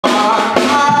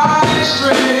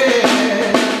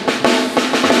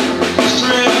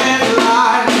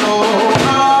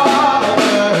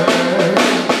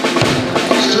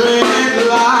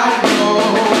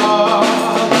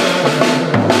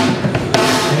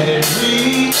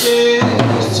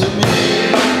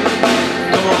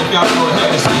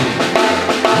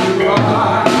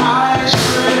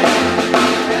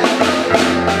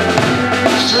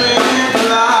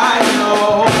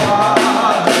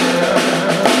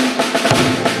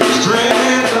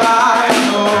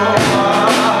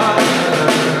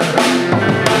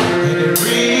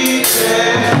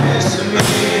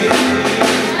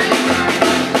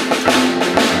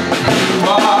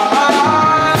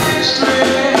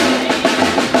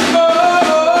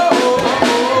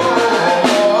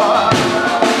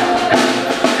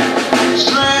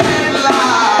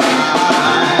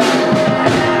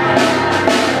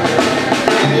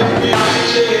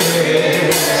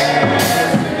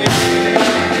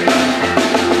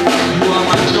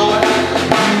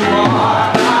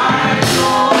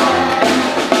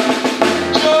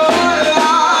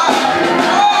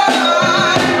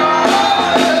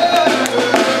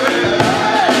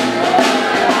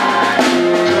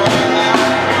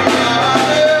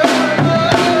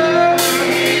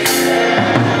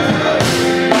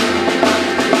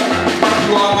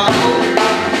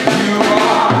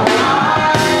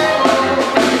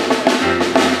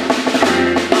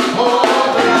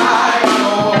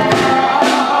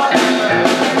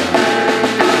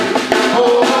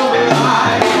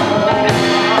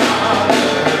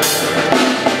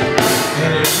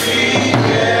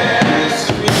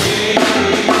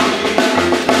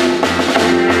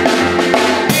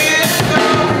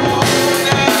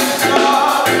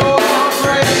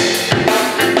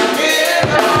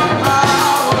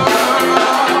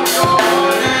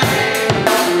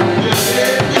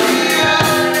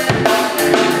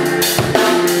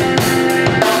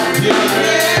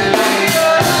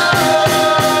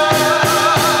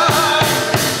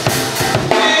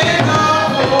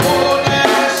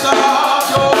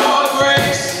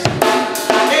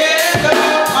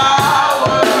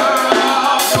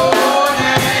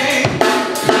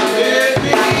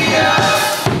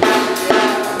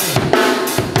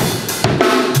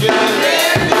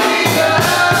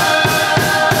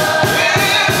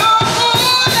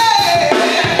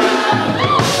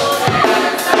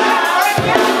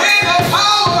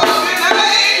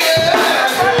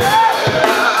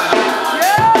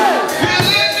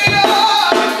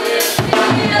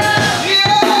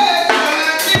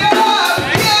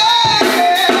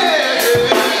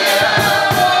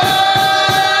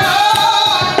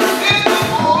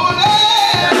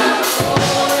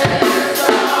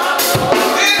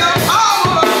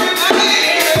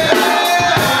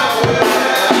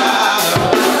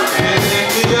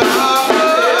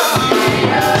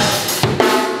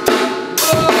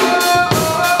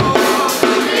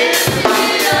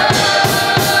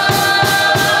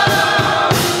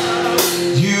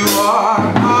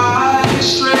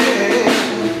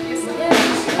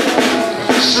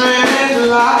Strength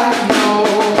like no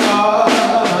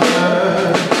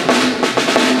other,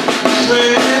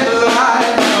 strength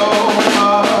like no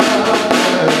other,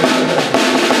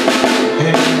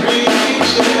 it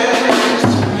reaches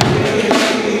to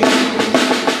me.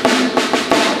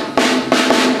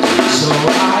 So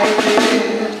I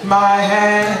lift my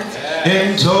hands in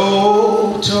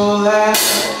total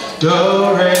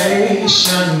adoration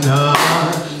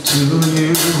unto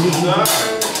you.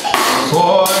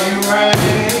 For you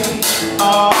reign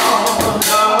on the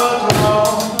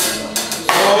throne,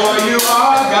 for you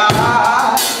are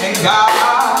God and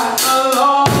God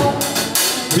alone.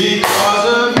 Because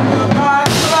of you my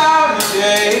cloudy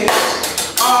days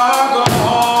are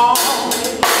gone.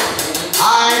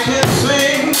 I can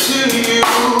sing to you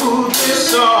this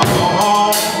song.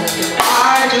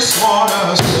 I just wanna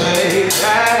say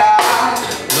that I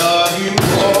love you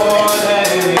more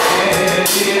than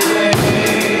anything.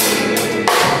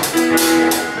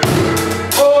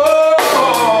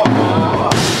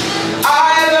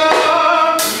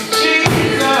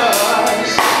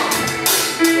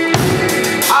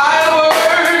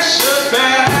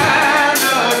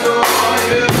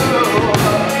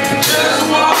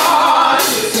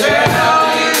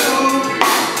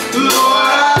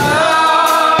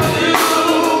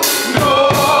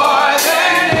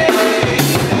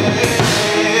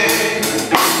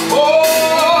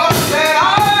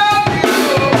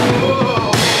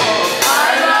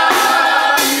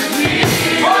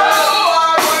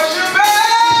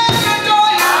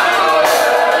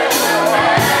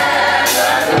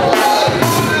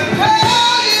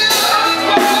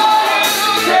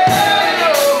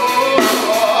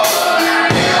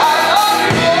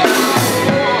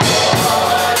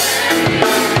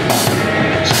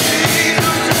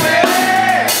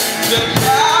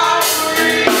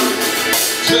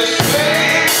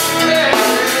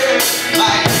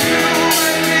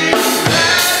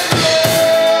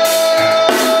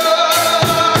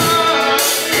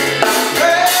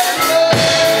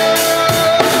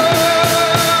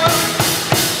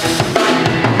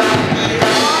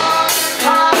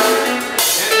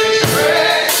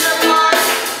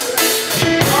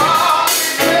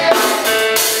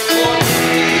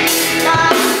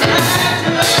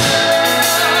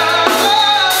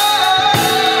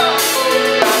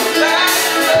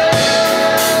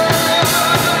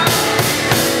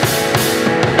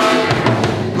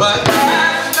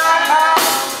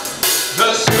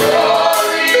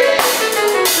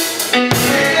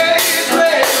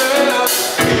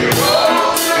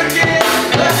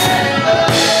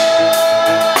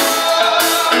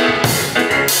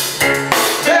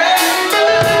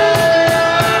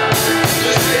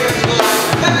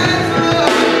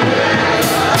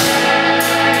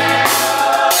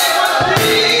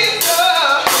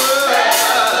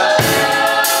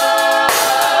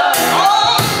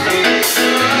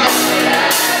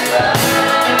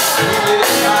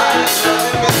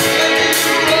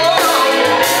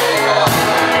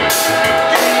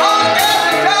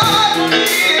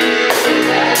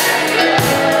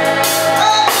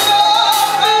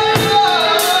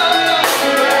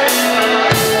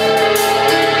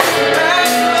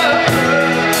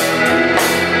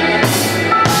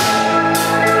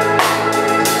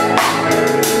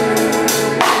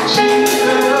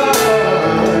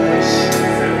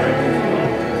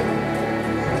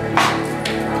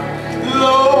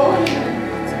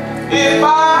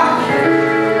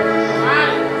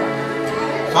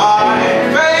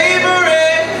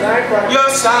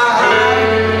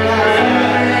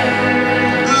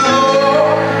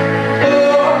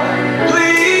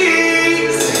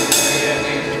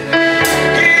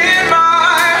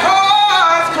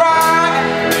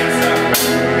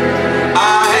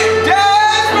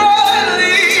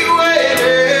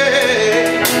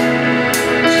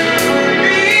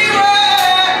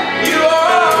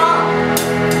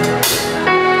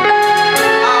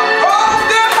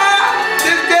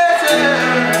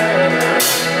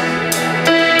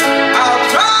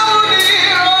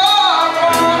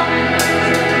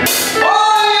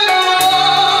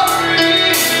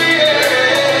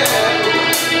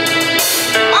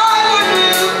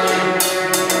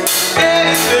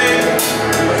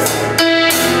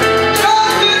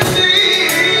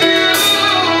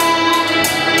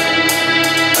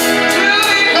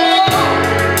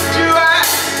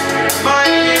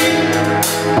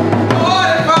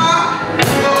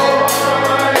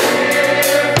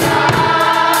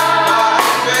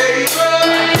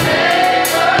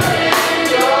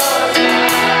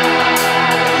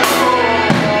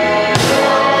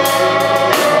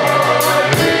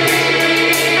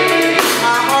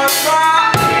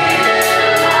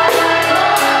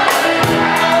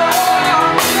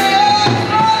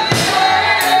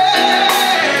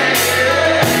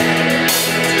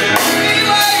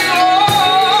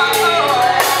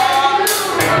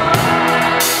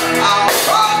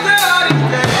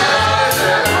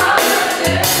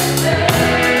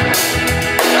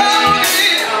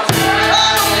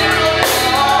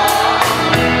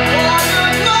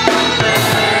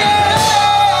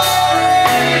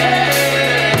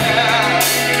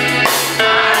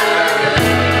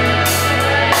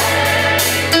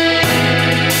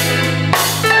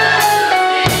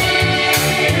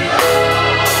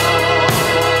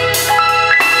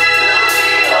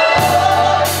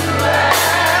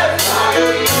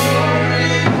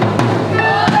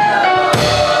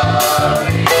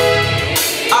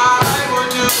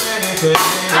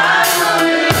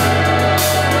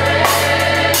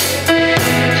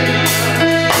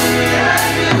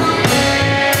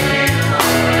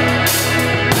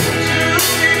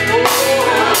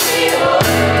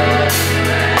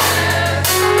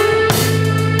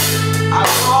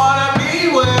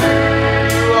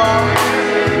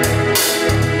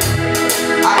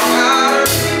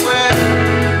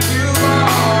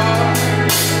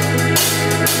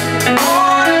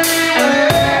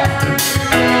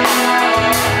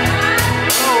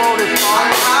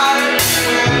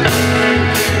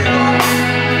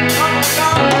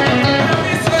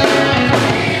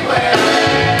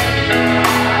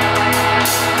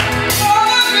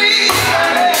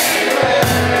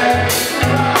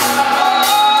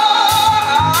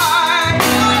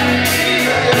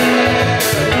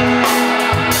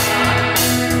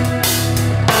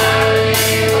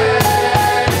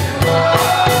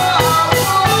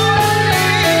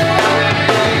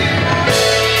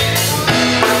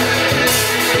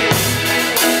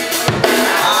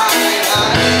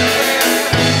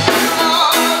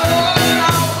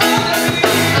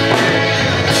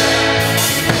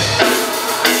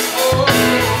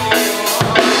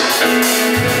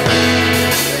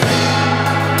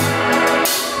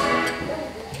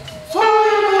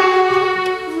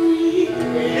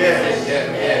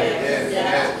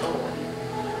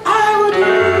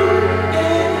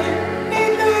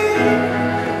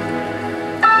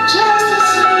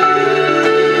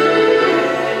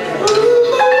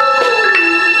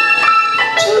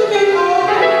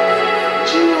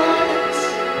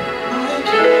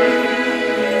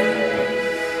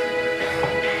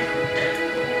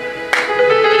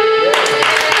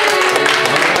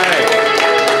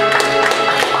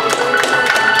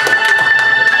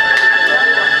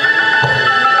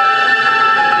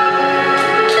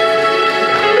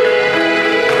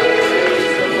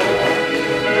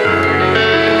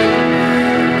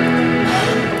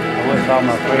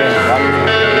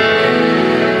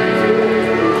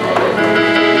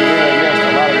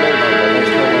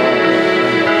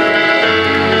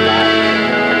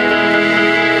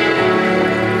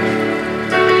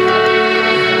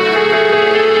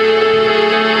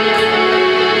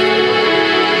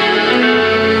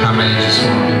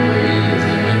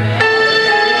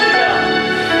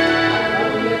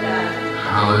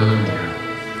 Hallelujah.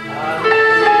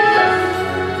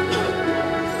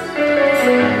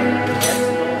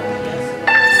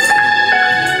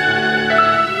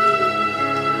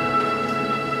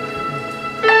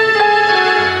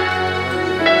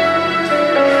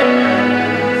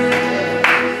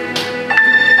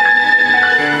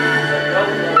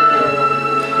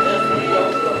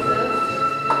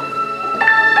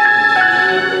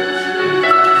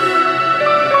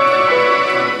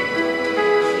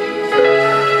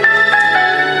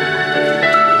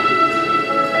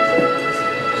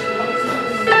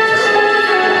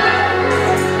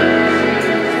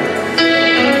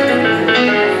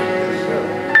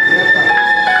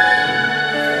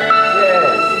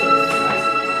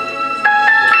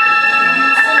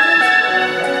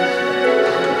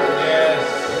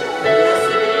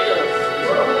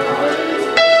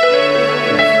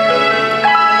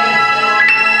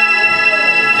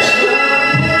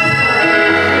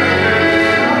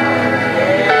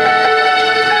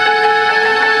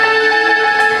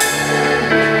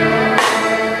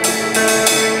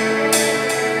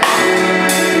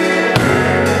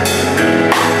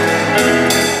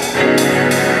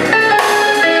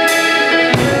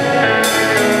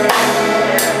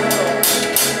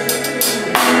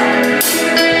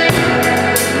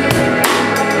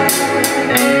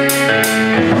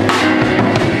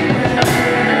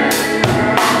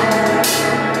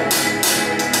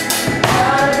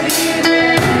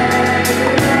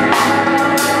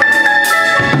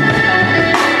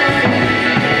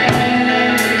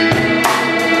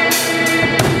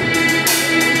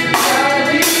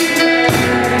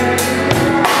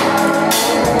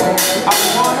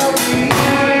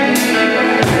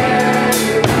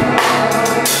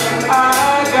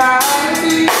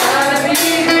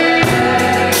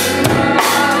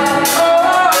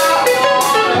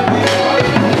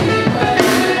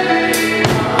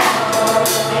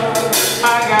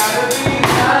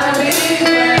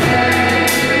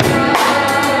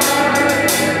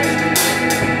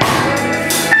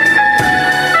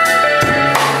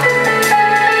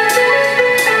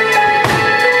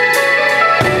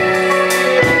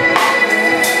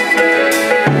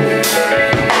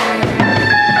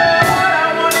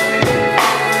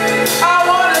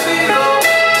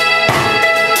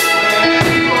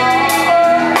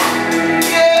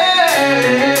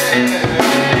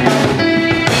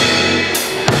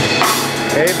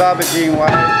 Hey, Baba Jean White.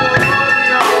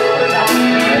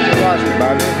 Thanks for watching,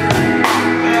 Bobby.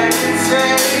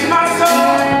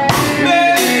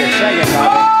 You're singing,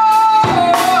 Bobby.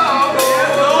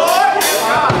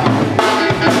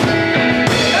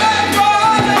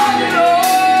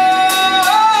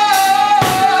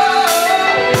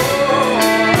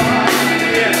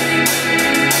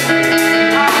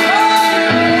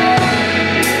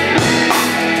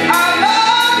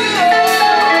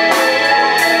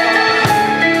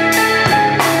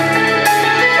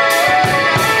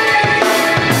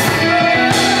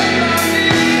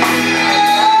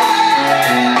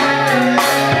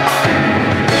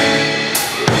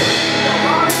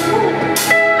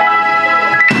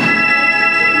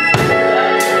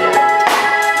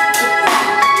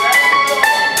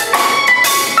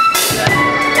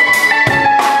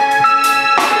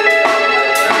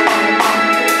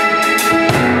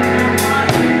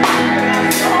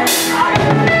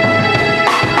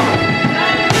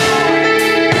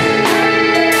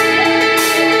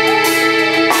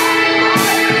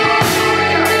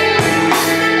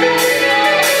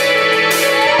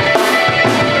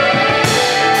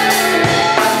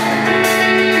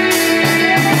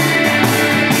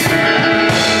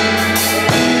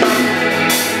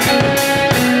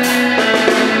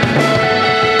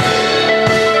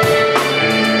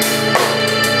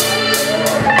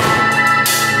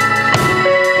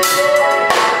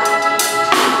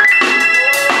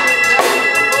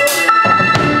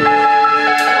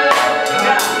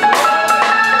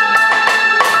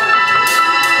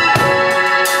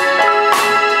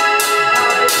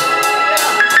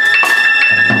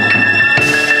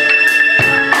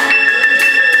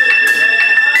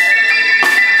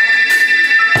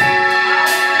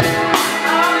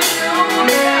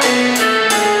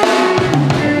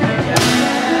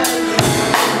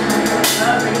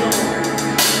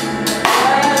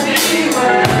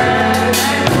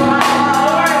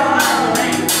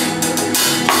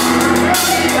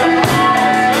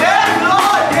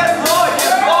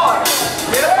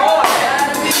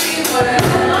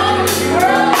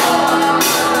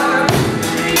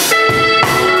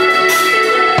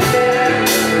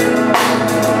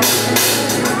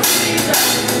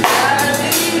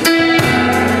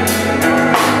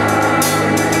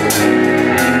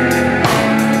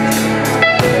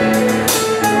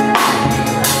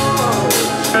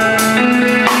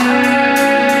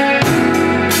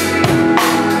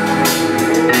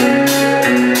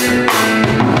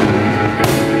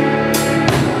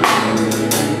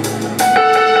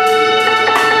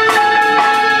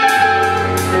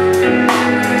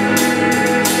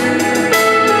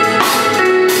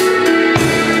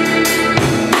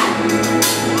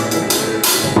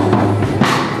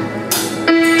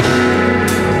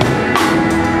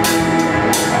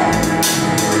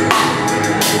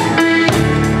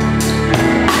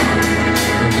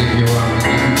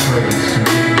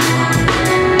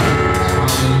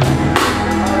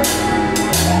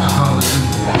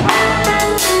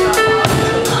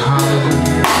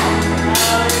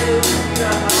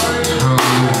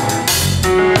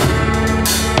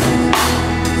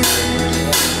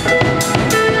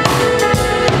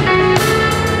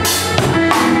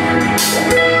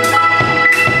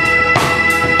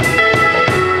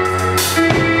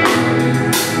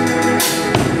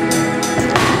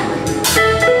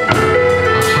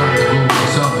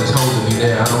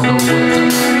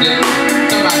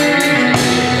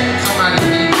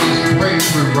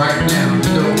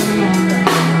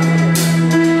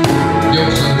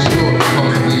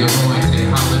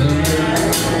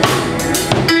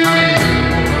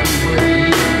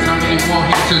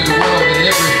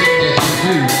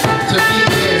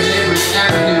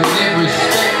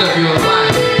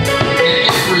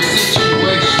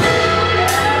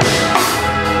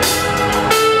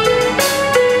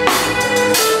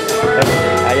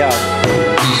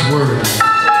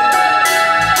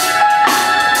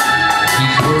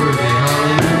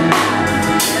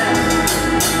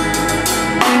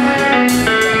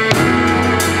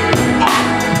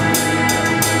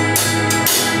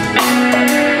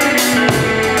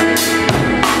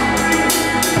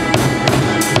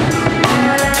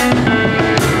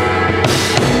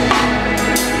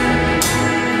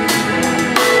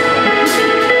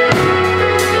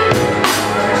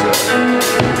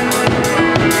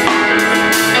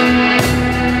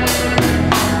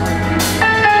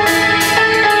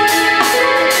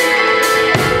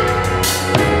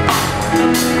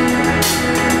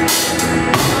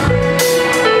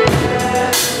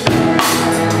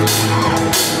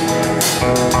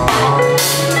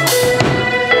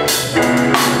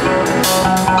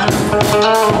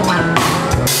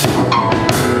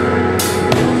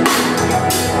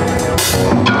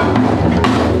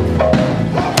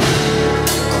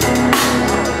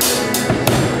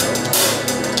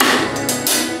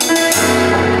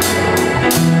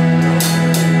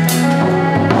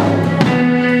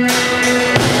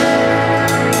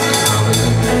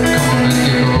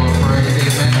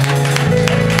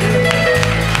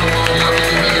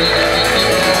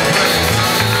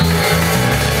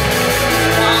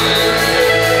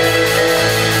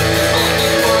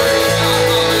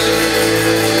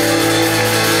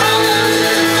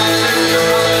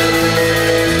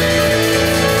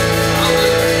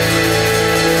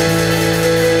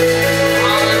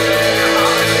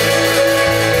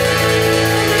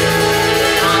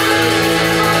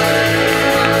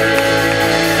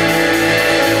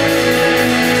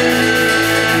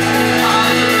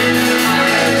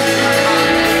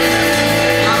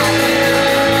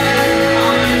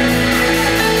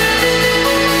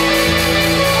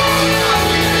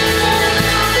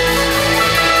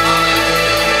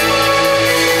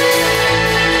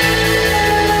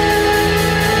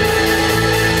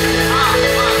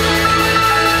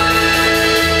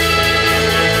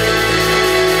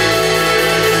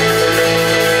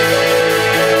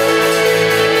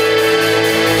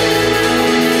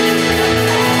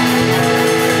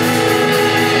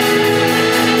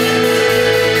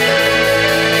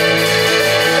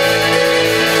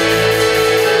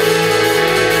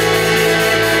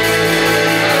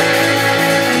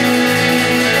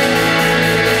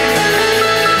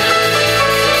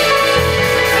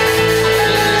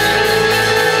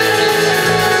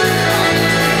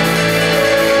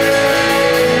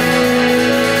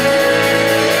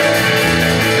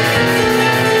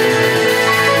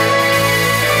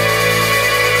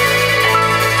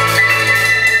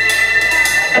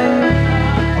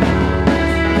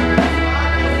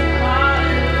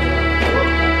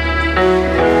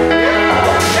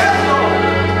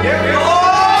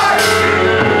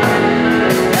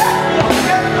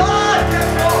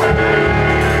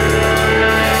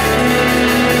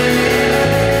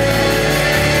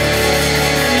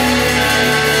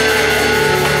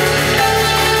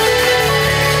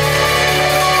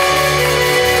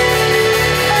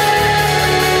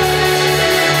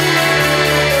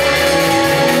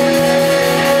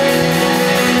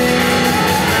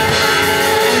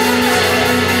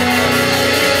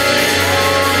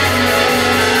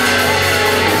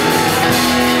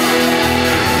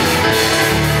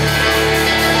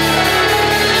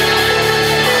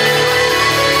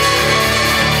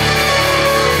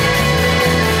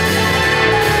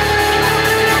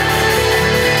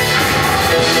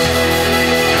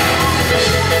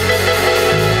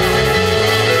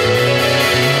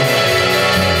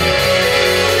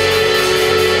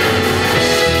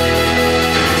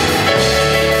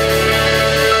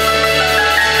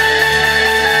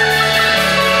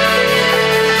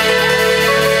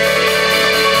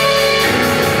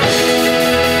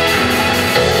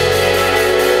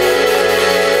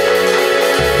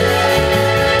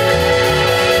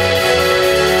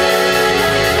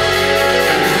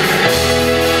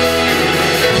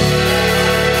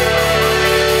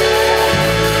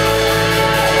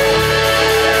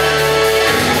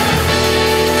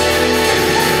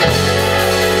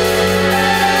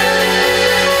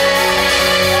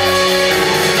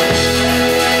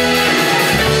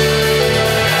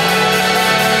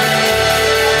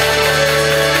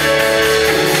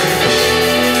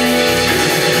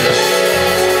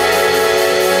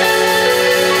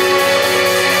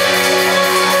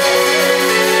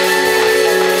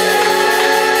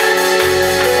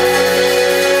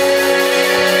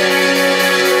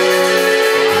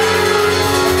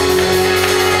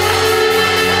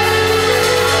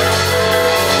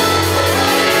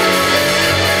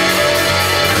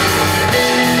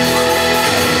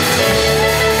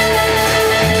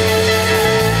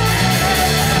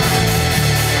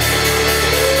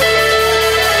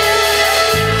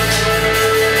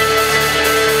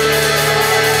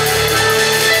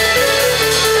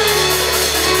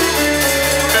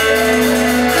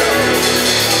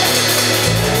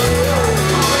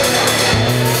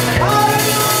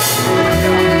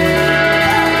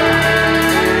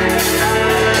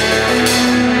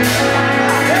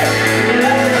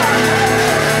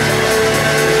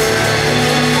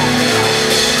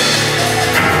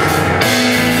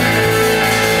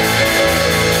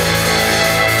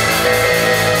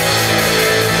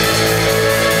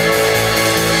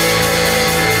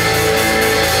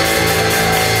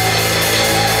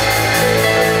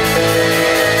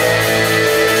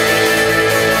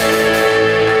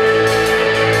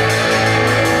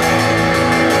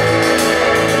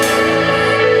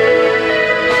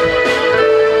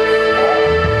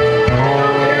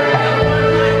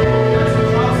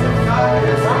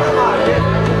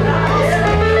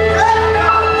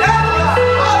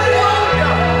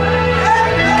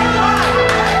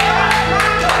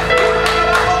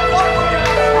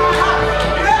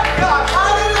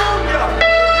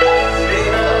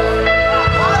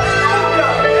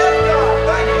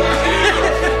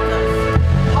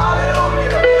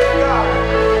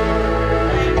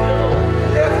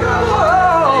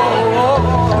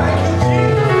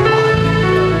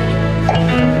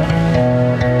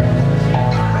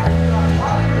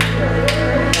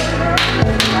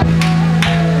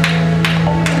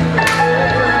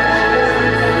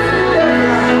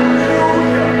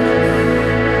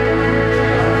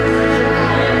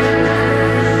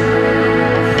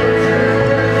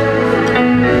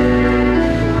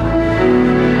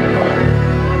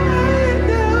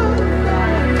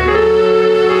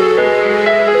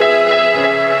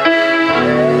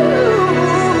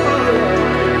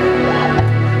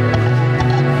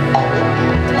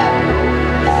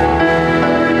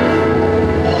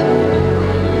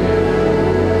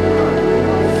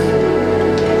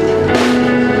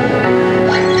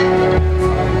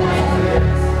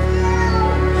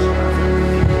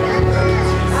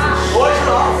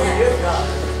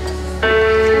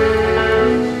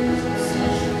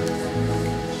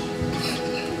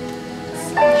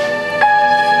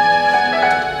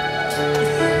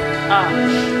 I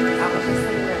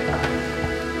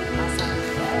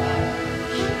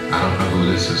don't know who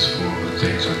this is for, but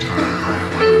things are turning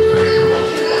around in your favor.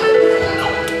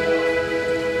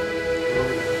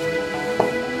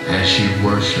 As you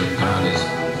worship, God is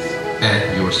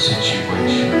at your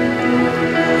situation,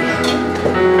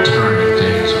 turning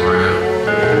things around.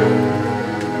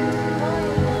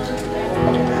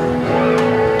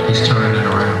 He's turning it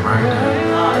around right now.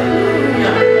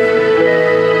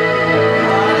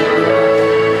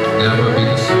 Never be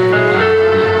the same. Never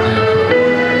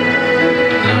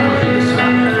be the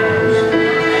same.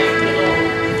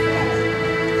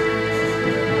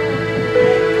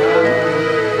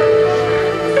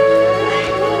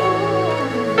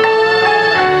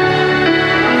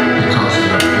 Because of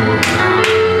your power,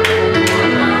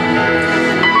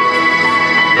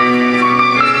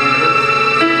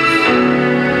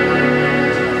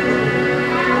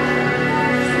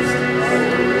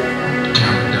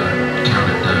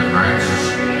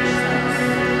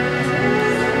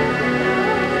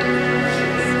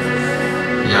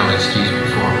 excuse me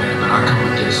for a minute, but I come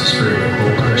against the spirit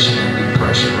of oppression and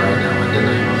depression right now in the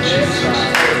name of Jesus.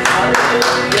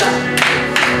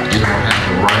 You don't have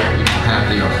the right, you don't have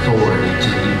the authority to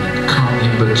even come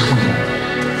in between,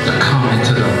 to come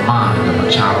into the mind of a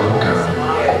child of God.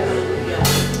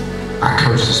 I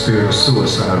curse the spirit of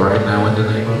suicide right now in the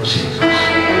name of Jesus.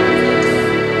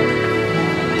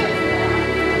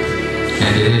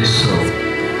 And it is so.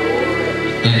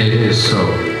 And it is so.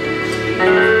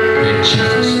 In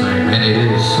Jesus' name, and it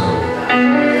is so.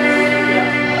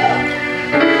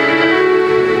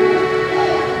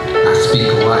 I speak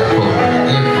life over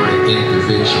every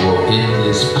individual in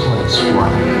this place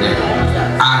right now.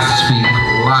 I speak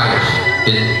life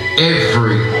in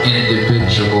every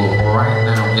individual right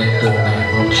now in the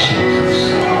name of Jesus.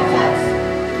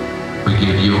 We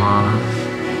give you honor.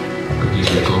 We give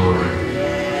you glory.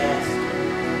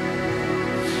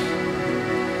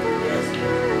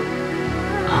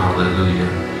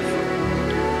 Hallelujah.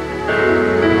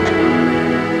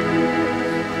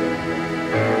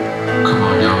 Come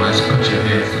on, y'all, let's put your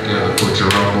hands together for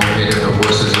Jerome Moorehead and the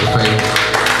Voices of Faith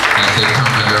as they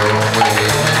come in their own way.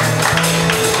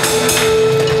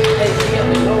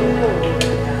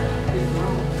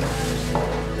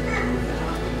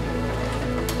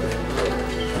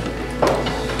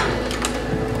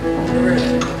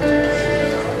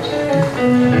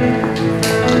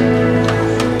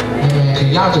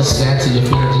 Y'all just stand to your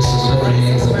feet and just lift your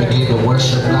hands and begin to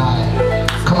worship God.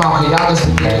 Come on, can y'all just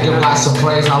begin to give God some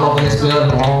praise all over this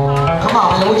building? Come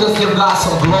on, can we just give God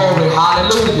some glory?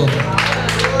 Hallelujah.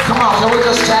 Come on, can we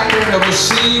just tap in and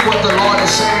receive what the Lord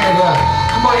is saying here?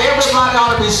 Come on, everybody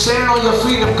ought to be standing on your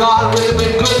feet if God really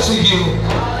been good to you.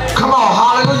 Come on,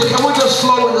 hallelujah. Can we just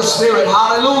flow in the spirit?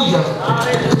 Hallelujah.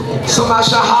 Somebody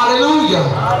shout hallelujah.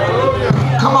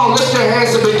 Come on, lift your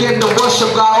hands and begin to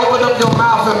worship God. Open up your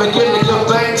mouth and begin to give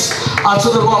thanks unto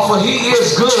the Lord, for He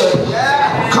is good.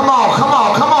 Come on, come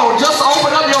on, come on. Just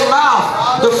open up your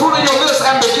mouth, the fruit of your lips,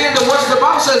 and begin to worship. The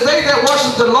Bible says they that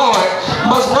worship the Lord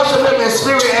must worship Him in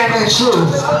spirit and in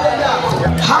truth.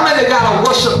 How many got to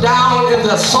worship down in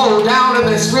the soul, down in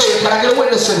the spirit? Can I get a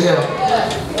witness in here?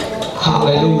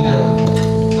 Hallelujah.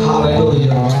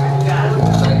 Hallelujah.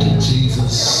 Thank you,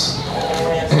 Jesus.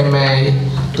 Amen.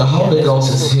 The Holy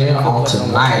Ghost is here on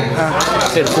tonight.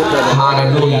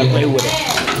 Hallelujah.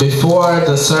 Before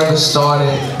the service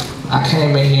started, I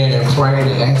came in here and prayed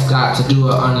and asked God to do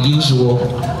an unusual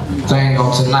thing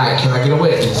on tonight. Can I get a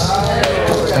witness?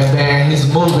 Amen. He's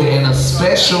moving in a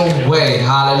special way.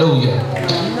 Hallelujah.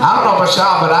 I don't know about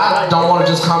y'all, but I don't want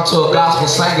to just come to a gospel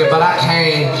singer, but I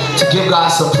came to give God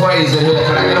some praise in here.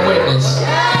 Can I get a witness?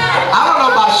 I don't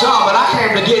know about y'all, but I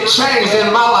came to get changed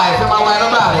in my life. Am I right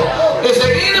about it? Is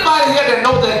there anybody here that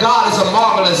knows that God is a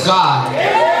marvelous God?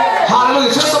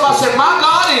 Hallelujah. Tell somebody, say, my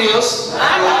God is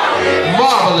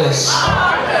marvelous.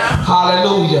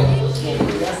 Hallelujah.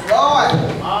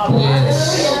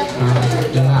 Yes.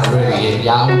 You're not ready yet.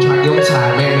 Y'all want to try to give them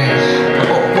time. Amen.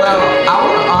 Well, I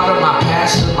want to honor my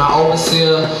pastor, my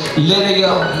overseer,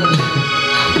 Lydia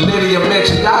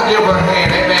Mitchell. Y'all give her a hand.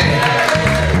 Amen.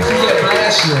 She said,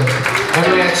 bless you.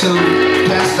 Amen. To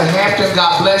Pastor Hampton,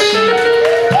 God bless you.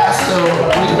 Pastor,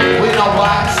 we know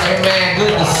Watts, amen.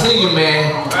 Good to see you, man.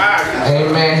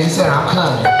 Amen. He said, I'm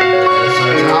coming. So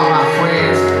to all my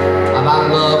friends, a lot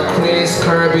of love. Chris,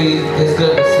 Kirby, it's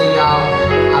good to see y'all.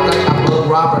 I think I booked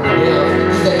Robert and Bill.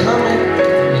 Is that coming?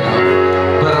 You know.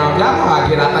 But y'all know how I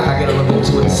get. I think I get a little bit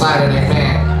too excited.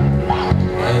 Amen.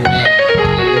 Amen.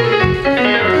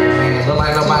 Amen. Look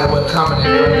like nobody was coming in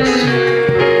earnest to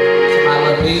my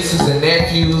little nieces and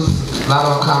nephews. A lot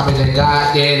of them call me their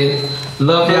God daddy. A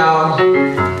Love y'all.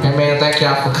 Amen. Thank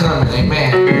y'all for coming.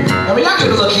 Amen. I mean, y'all give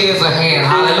the little kids a hand.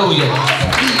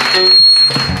 Hallelujah.